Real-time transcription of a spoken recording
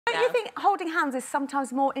you think holding hands is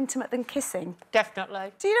sometimes more intimate than kissing?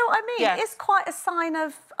 Definitely. Do you know what I mean? Yes. It's quite a sign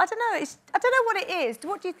of, I don't know, I don't know what it is.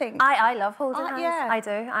 What do you think? I love holding hands. Yeah. I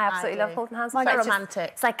do. I absolutely love holding hands. It's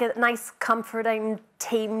romantic. It's like a nice, comforting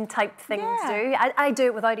team type thing to do. I do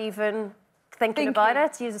it without even thinking about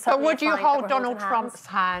it. But would you hold Donald Trump's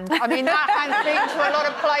hand? I mean, that hand's been to a lot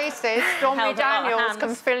of places. Stormy Daniels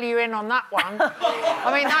can fill you in on that one.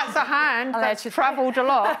 I mean, that's a hand that's travelled a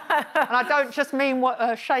lot. And I don't just mean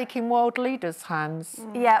shaking world leaders' hands.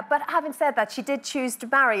 Yeah, but having said that, she did choose to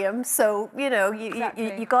marry him, so, you know,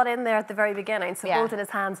 you got in there at the very beginning, so holding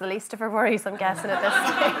his hand's the least of her worries, I'm guessing, at this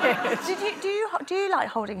stage. Do you like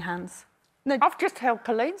holding hands? No, I've just held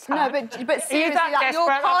Colleen's hand. No, but seriously, like, your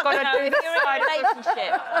partner, I've got to do this. You're in a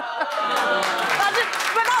relationship. But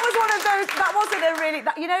that was one of those. That wasn't a really.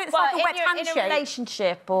 You know, it's like a wet handshake. In a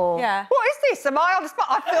relationship, or What is this? Am I on the spot?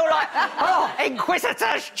 I feel like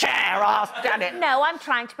Inquisitor's chair. Damn it. No, I'm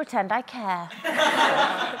trying to pretend I care.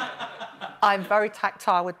 I'm very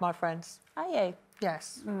tactile with my friends. Are you?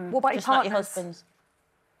 Yes. What about Just your not your partners? husband's.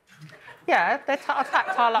 Yeah, they're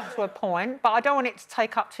tactile up to a point, but I don't want it to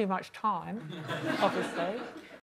take up too much time, obviously.